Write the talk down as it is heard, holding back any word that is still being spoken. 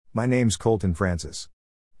My name's Colton Francis.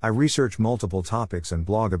 I research multiple topics and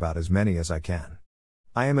blog about as many as I can.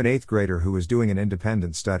 I am an 8th grader who is doing an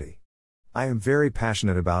independent study. I am very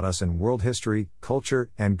passionate about us in world history, culture,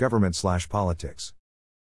 and government/politics.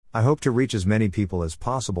 I hope to reach as many people as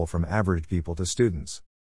possible, from average people to students.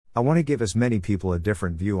 I want to give as many people a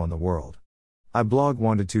different view on the world. I blog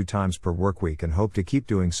 1 to 2 times per workweek and hope to keep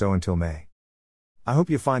doing so until May. I hope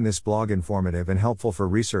you find this blog informative and helpful for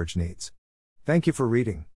research needs. Thank you for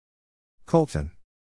reading. Colton.